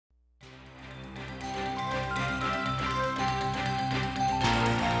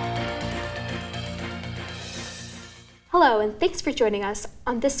Hello, and thanks for joining us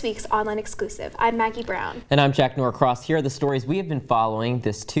on this week's Online Exclusive. I'm Maggie Brown. And I'm Jack Norcross. Here are the stories we have been following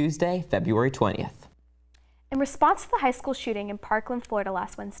this Tuesday, February 20th. In response to the high school shooting in Parkland, Florida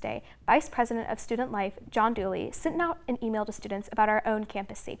last Wednesday, Vice President of Student Life, John Dooley, sent out an email to students about our own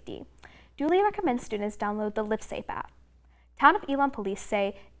campus safety. Dooley recommends students download the LiveSafe app. Town of Elon police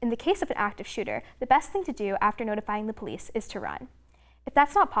say, in the case of an active shooter, the best thing to do after notifying the police is to run. If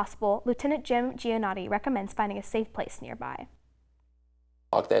that's not possible, Lieutenant Jim Giannotti recommends finding a safe place nearby.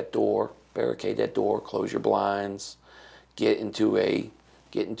 Lock that door, barricade that door, close your blinds, get into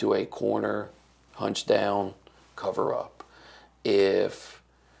a corner, hunch down, cover up. If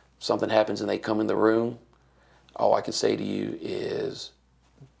something happens and they come in the room, all I can say to you is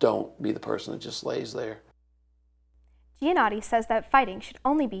don't be the person that just lays there. Giannotti says that fighting should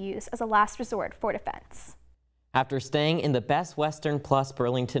only be used as a last resort for defense. After staying in the Best Western Plus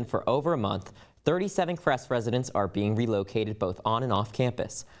Burlington for over a month, 37 Crest residents are being relocated both on and off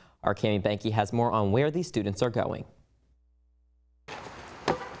campus. Our Cami Banky has more on where these students are going.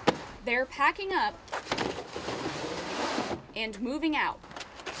 They're packing up and moving out.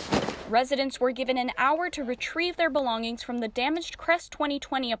 Residents were given an hour to retrieve their belongings from the damaged Crest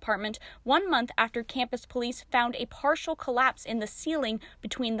 2020 apartment 1 month after campus police found a partial collapse in the ceiling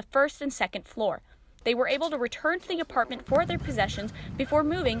between the first and second floor. They were able to return to the apartment for their possessions before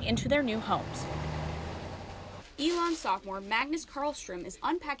moving into their new homes. Elon sophomore Magnus Karlstrom is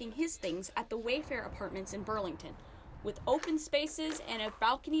unpacking his things at the Wayfair Apartments in Burlington. With open spaces and a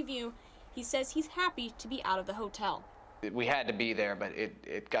balcony view, he says he's happy to be out of the hotel. We had to be there, but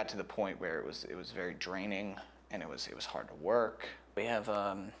it got to the point where it was very draining and it was hard to work. We have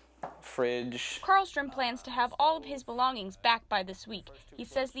fridge. Karlstrom plans to have all of his belongings back by this week. He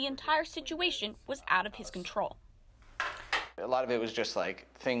says the entire situation was out of his control. A lot of it was just like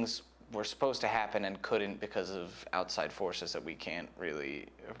things were supposed to happen and couldn't because of outside forces that we can't really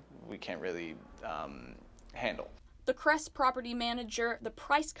handle. The Crest property manager, the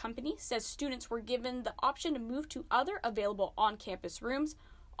Price Company, says students were given the option to move to other available on-campus rooms,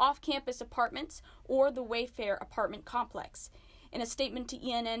 off-campus apartments, or the Wayfair apartment complex. In a statement to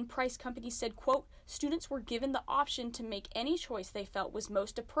ENN, Price Company said, quote, students were given the option to make any choice they felt was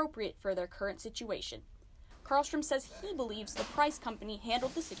most appropriate for their current situation. Karlstrom says he believes the Price Company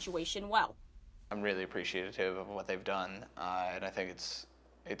handled the situation well. I'm really appreciative of what they've done, and I think it's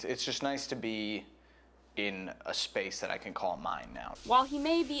just nice to be in a space that I can call mine now. While he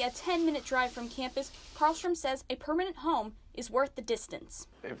may be a 10-minute drive from campus, Karlstrom says a permanent home is worth the distance.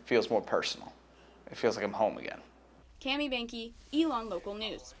 It feels more personal. It feels like I'm home again. Cami Banky, Elon Local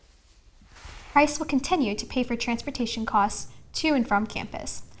News. Price will continue to pay for transportation costs to and from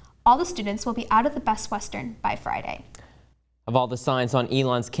campus. All the students will be out of the Best Western by Friday. Of all the signs on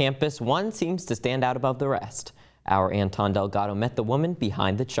Elon's campus, one seems to stand out above the rest. Our Anton Delgado met the woman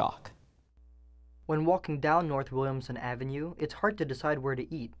behind the chalk. When walking down North Williamson Avenue, it's hard to decide where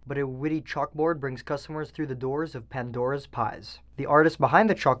to eat, but a witty chalkboard brings customers through the doors of Pandora's Pies. The artist behind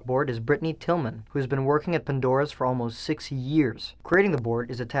the chalkboard is Brittany Tillman, who has been working at Pandora's for almost 6 years. Creating the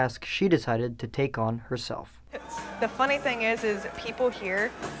board is a task she decided to take on herself. The funny thing is people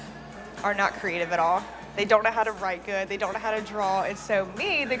here are not creative at all. They don't know how to write good, they don't know how to draw, and so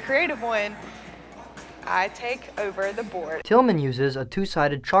me, the creative one, I take over the board. Tillman uses a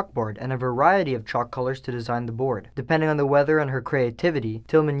two-sided chalkboard and a variety of chalk colors to design the board. Depending on the weather and her creativity,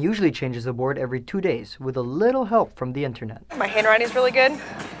 Tillman usually changes the board every 2 days with a little help from the internet. My handwriting is really good,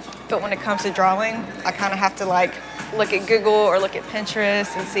 but when it comes to drawing, I kind of have to look at Google or look at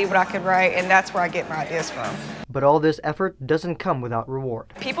Pinterest and see what I could write, and that's where I get my ideas from. But all this effort doesn't come without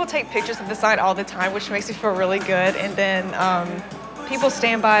reward. People take pictures of the sign all the time, which makes me feel really good, and then people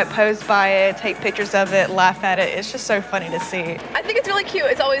stand by it, pose by it, take pictures of it, laugh at it. It's just so funny to see. I think it's really cute.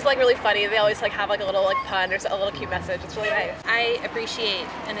 It's always really funny. They always have a little pun or a little cute message. It's really nice. I appreciate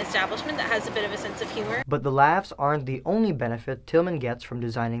an establishment that has a bit of a sense of humor. But the laughs aren't the only benefit Tillman gets from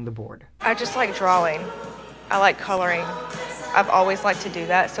designing the board. I just like drawing. I like coloring. I've always liked to do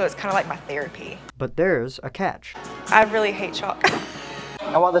that, so it's kind of like my therapy. But there's a catch. I really hate chalk.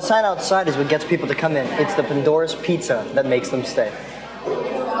 And while the sign outside is what gets people to come in, it's the Pandora's Pizza that makes them stay.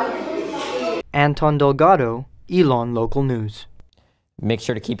 Anton Delgado, Elon Local News. Make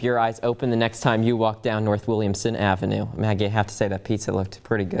sure to keep your eyes open the next time you walk down North Williamson Avenue. Maggie, I have to say that pizza looked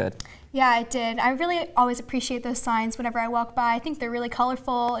pretty good. Yeah, it did. I really always appreciate those signs whenever I walk by. I think they're really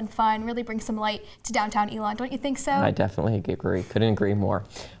colorful and fun, really bring some light to downtown Elon. Don't you think so? I definitely agree. Couldn't agree more.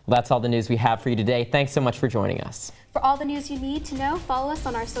 Well, that's all the news we have for you today. Thanks so much for joining us. For all the news you need to know, follow us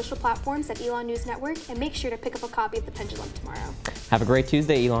on our social platforms at Elon News Network and make sure to pick up a copy of The Pendulum tomorrow. Have a great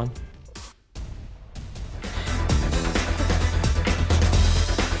Tuesday, Elon.